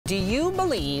Do you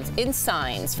believe in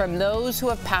signs from those who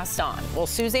have passed on? Well,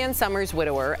 Suzanne Summers'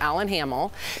 widower, Alan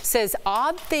Hamel, says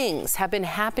odd things have been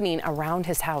happening around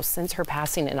his house since her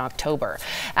passing in October.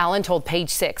 Alan told Page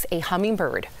 6 a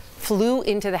hummingbird flew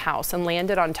into the house and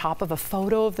landed on top of a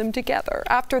photo of them together.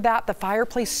 After that, the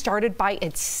fireplace started by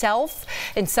itself,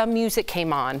 and some music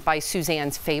came on by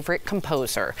Suzanne's favorite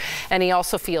composer. And he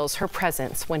also feels her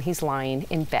presence when he's lying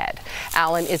in bed.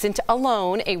 Alan isn't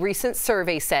alone. A recent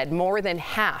survey said more than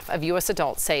half of U.S.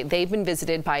 adults say they've been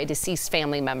visited by a deceased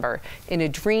family member in a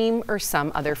dream or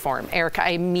some other form. Erica, I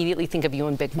immediately think of you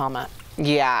and Big Mama.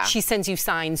 Yeah. She sends you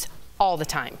signs all the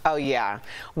time. Oh yeah.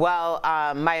 Well,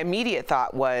 my immediate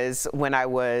thought was when I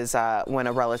was when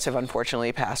a relative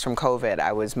unfortunately passed from COVID,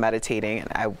 I was meditating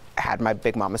and I had my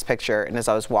Big Mama's picture, and as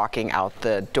I was walking out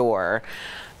the door,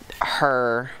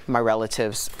 my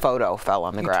relative's photo fell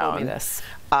on the ground. You told me this.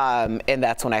 And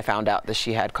that's when I found out that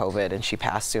she had COVID and she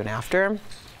passed soon after.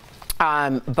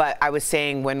 But I was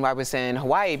saying when I was in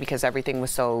Hawaii, because everything was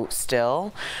so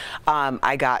still,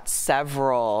 I got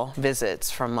several visits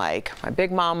from like my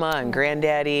Big Mama and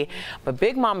Granddaddy. But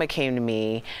Big Mama came to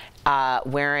me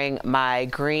wearing my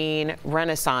green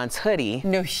Renaissance hoodie.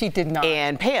 No, she did not.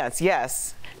 And pants,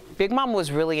 yes. Big Mama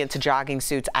was really into jogging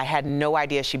suits. I had no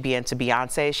idea she'd be into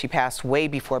Beyonce. She passed way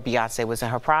before Beyonce was in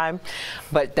her prime,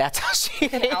 but that's how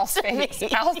she Al's face.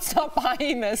 Al, stop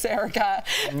buying this, Erica.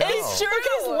 No. It's true. Look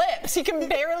at his lips. He can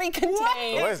barely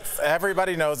contain. Well,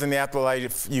 everybody knows in the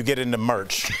afterlife you get into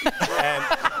merch. And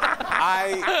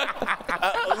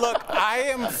look, I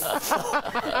am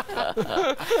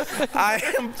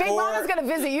Big Mama's gonna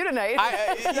visit you tonight.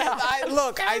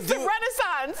 Look, I do.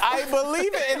 Renaissance. I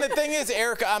believe it, and the thing is,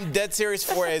 Erica, I'm dead serious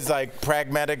for it. As like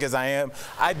pragmatic as I am,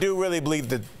 I do really believe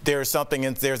that there's something,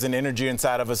 there's an energy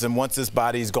inside of us, and once this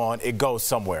body's gone, it goes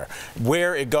somewhere.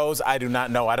 Where it goes, I do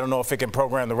not know. I don't know if it can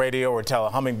program the radio or tell a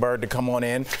hummingbird to come on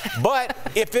in. But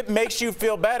if it makes you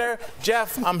feel better,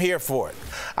 Jeff, I'm here for it.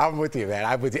 I'm with you, man.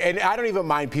 I'm with you. And I don't even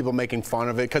mind people making fun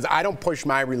of it, because I don't push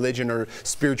my religion or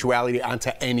spirituality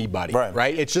onto anybody,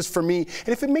 right? It's just for me. And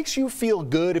if it makes you feel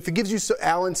good, if it gives you,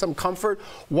 Alan, some comfort,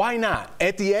 why not?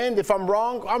 At the end, if I'm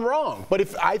wrong, I'm wrong. But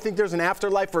if I think there's an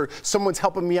afterlife or someone's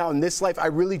helping me out in this life, I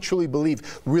really, truly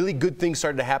believe really good things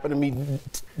started to happen to me.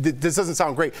 This doesn't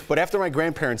sound great, but after my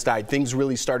grandparents died, things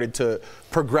really started to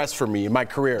progress for me in my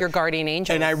career. Your guardian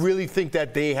angels. And I really think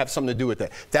that they have something to do with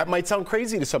it. That might sound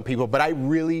crazy to some people, but I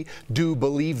really do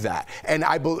believe that. And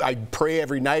I pray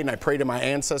every night, and I pray to my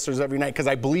ancestors every night, because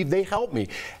I believe they help me.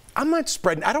 I'm not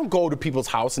spreading, I don't go to people's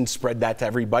house and spread that to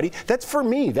everybody. That's for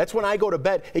me. That's when I go to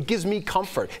bed. It gives me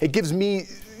comfort. It gives me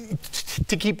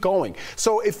to keep going.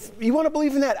 So if you want to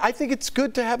believe in that, I think it's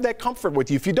good to have that comfort with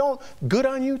you. If you don't, good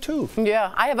on you too.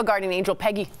 Yeah, I have a guardian angel,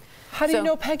 Peggy. How do you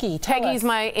know Peggy? Peggy's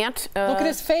my aunt. Look at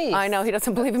his face. I know, he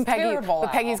doesn't believe in Peggy. Terrible,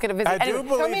 but Peggy's going to visit. I do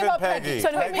believe in Peggy. So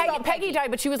anyway, Peggy died,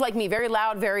 but she was like me, very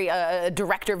loud, very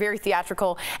director, very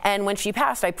theatrical. And when she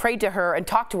passed, I prayed to her and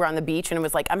talked to her on the beach, and it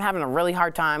was like, I'm having a really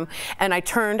hard time. And I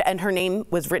turned, and her name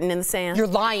was written in the sand. You're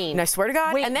lying. And I swear to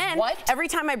God. Wait, and then what? Every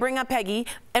time I bring up Peggy,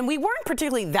 and we weren't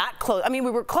particularly that close. I mean,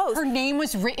 we were close. Her name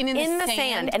was written in the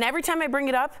sand. And every time I bring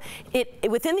it up,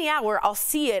 within the hour, I'll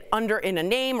see it in a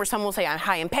name, or someone will say,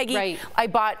 hi, I'm Peggy. Right. I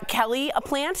bought Kelly a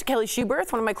plant, Kelly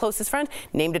Schuberth, one of my closest friends,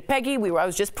 named it Peggy. I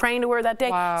was just praying to her that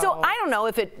day. Wow. So I don't know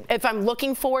if I'm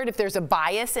looking for it, if there's a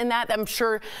bias in that. I'm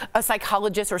sure a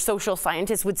psychologist or social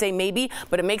scientist would say maybe,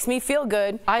 but it makes me feel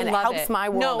good. I and love it helps my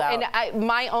world out. And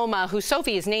my Oma, who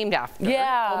Sophie is named after.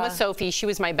 Yeah. Oma Sophie, she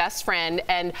was my best friend,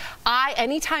 and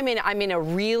anytime I'm in a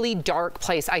really dark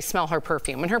place, I smell her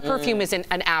perfume, and her perfume isn't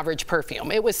an average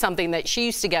perfume. It was something that she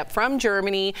used to get from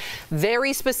Germany,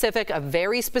 very specific, a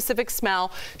very specific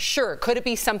smell. Sure, could it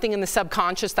be something in the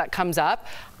subconscious that comes up?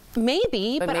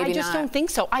 Maybe, but I just don't think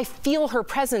so. I feel her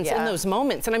presence in those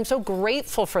moments, and I'm so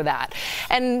grateful for that.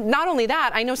 And not only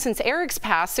that, I know since Eric's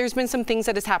passed, there's been some things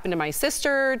that has happened to my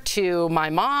sister, to my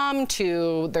mom,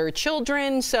 to their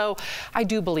children, so I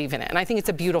do believe in it, and I think it's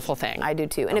a beautiful thing. I do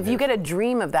too. And if you get a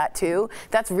dream of that too,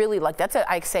 that's really like,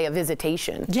 I say a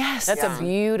visitation. Yes. That's a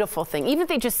beautiful thing. Even if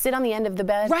they just sit on the end of the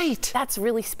bed. Right. That's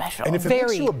really special. And if it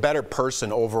makes you a better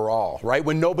person overall, right?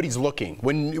 When nobody's looking,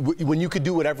 when you could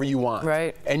do whatever you want.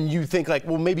 Right. And you think like,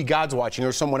 well, maybe God's watching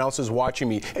or someone else is watching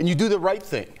me, and you do the right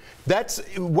thing. That's,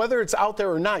 whether it's out there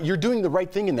or not, you're doing the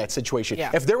right thing in that situation. Yeah.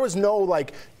 If there was no,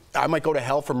 like, I might go to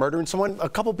hell for murdering someone, a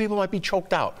couple people might be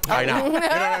choked out by now. You know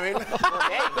what I mean?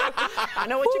 I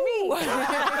know what you mean.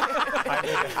 I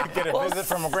need to get a visit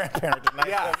from a grandparent tonight.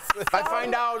 Yeah. If I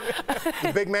find out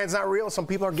the big man's not real, some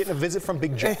people are getting a visit from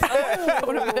Big J.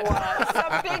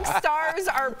 Some big stars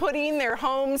are putting their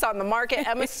homes on the market.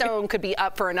 Emma Stone could be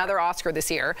up for another Oscar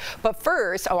this year. But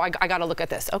first, I got to look at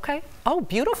this. Okay. Oh,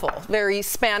 beautiful. Very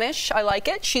Spanish. I like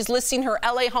it. She's listing her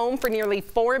LA home for nearly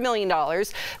 $4 million.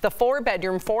 The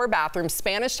 4-bedroom, 4-bathroom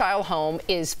Spanish-style home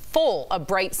is full of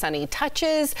bright, sunny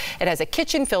touches. It has a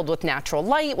kitchen filled with natural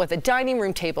light with a dining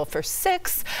room table for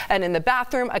 6, and in the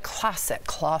bathroom, a classic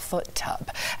clawfoot tub.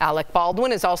 Alec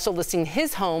Baldwin is also listing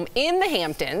his home in the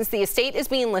Hamptons. The estate is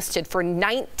being listed for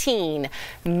 $19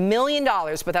 million,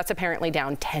 but that's apparently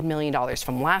down $10 million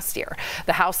from last year.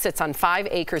 The house sits on 5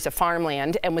 acres of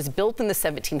farmland and was built in the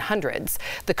 1700s.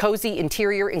 The cozy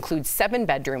interior includes 7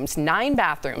 bedrooms, 9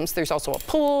 bathrooms. There's also a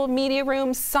pool, media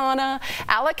room, sauna.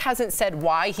 Alec hasn't said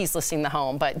why he's listing the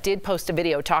home, but did post a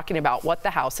video talking about what the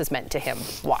house has meant to him.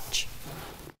 Watch.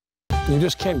 You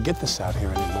just can't get this out here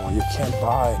anymore. You can't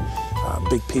buy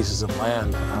big pieces of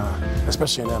land,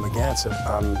 especially in Amagansett,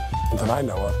 that I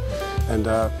know of. And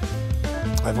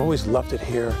I've always loved it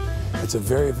here. It's a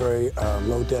very, very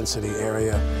low-density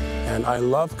area, and I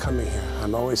love coming here.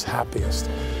 I'm always happiest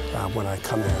when I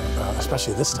come here,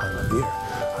 especially this time of year.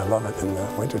 I love it in the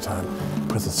wintertime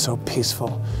because it's so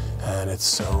peaceful and it's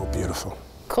so beautiful.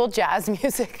 Cool jazz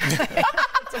music.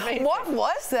 What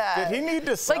was that? Did he need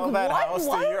to sell that house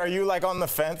to you? Are you like on the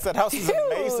fence? That house is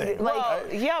amazing. Well,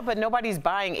 yeah, but nobody's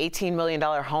buying $18 million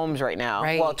homes right now.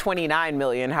 Right. Well, $29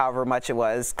 million, however much it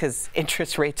was, because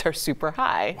interest rates are super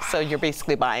high. Wow. So you're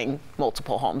basically buying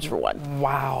multiple homes for one.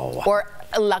 Wow. Or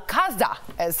La Casa,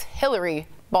 as Hillary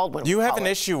Baldwin. You have an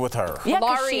issue with her.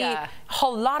 Yeah,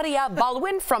 Hilaria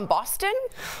Baldwin from Boston.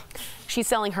 She's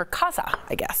selling her casa,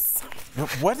 I guess.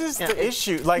 What is the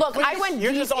issue? Like, look, I went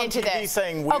you're deep just on into TV this.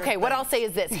 saying weird okay, what things. I'll say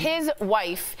is this: his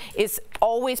wife is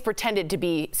always pretended to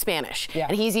be Spanish,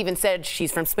 and he's even said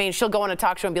she's from Spain. She'll go on a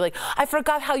talk show and be like, "I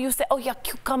forgot how you say, oh yeah,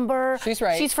 cucumber." She's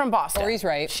right. She's from Boston. Or he's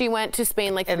right. She went to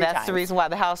Spain like 3 times. And that's the reason why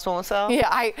the house won't sell? Yeah,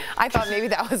 I thought maybe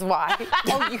that was why.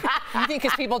 Oh, you think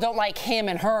because people don't like him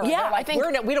and her? Yeah, like, we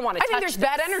don't want to touch I think there's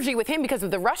bad energy with him because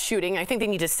of the Rush shooting. I think they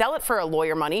need to sell it for a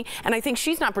lawyer money, and I think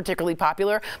she's not particularly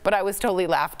popular, but I was totally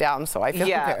laughed down, so I feel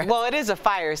embarrassed. Well, it is a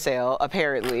fire sale,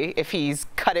 apparently, if he's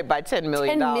cut it by $10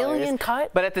 million. $10 million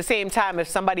cut? But at the same time, if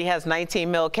somebody has 19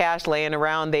 mil cash laying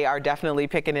around, they are definitely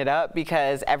picking it up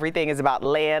because everything is about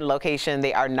land, location.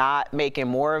 They are not making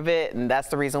more of it, and that's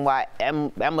the reason why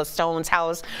Emma Stone's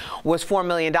house was $4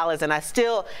 million, and I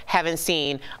still haven't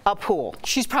seen a pool.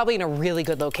 She's probably in a really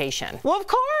good location. Well, of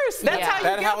course. That's how you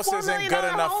that get house a $4 isn't million good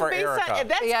enough home for based Erica. on,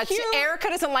 that's cute. Erica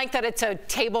doesn't like that it's a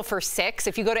table for 6.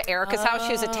 If you go to Erica's house,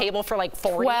 she has a table for like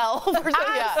 40. 12 or something.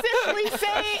 I'm simply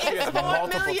saying it's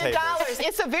 $4 million.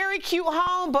 It's a very cute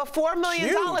home, but $4 million.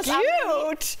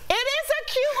 Cute. It is a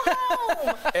cute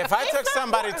home. If I took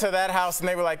somebody to that house and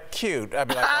they were like, cute, I'd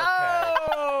be like, okay,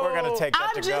 we're going to take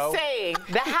that I'm to go. just saying,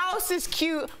 the house is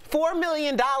cute. $4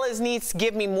 million needs to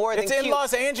give me more than It's cute. in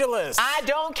Los Angeles. I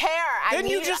don't care. Didn't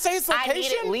you just say its location? I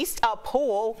need at least a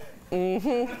pool.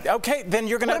 Okay, then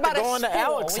you're going to have to go on to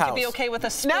Alex's house. Would you be okay with a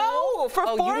spool? No, for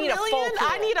 $4 million,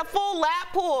 I need need a full lap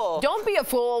pool. Don't be a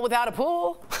fool without a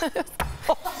pool.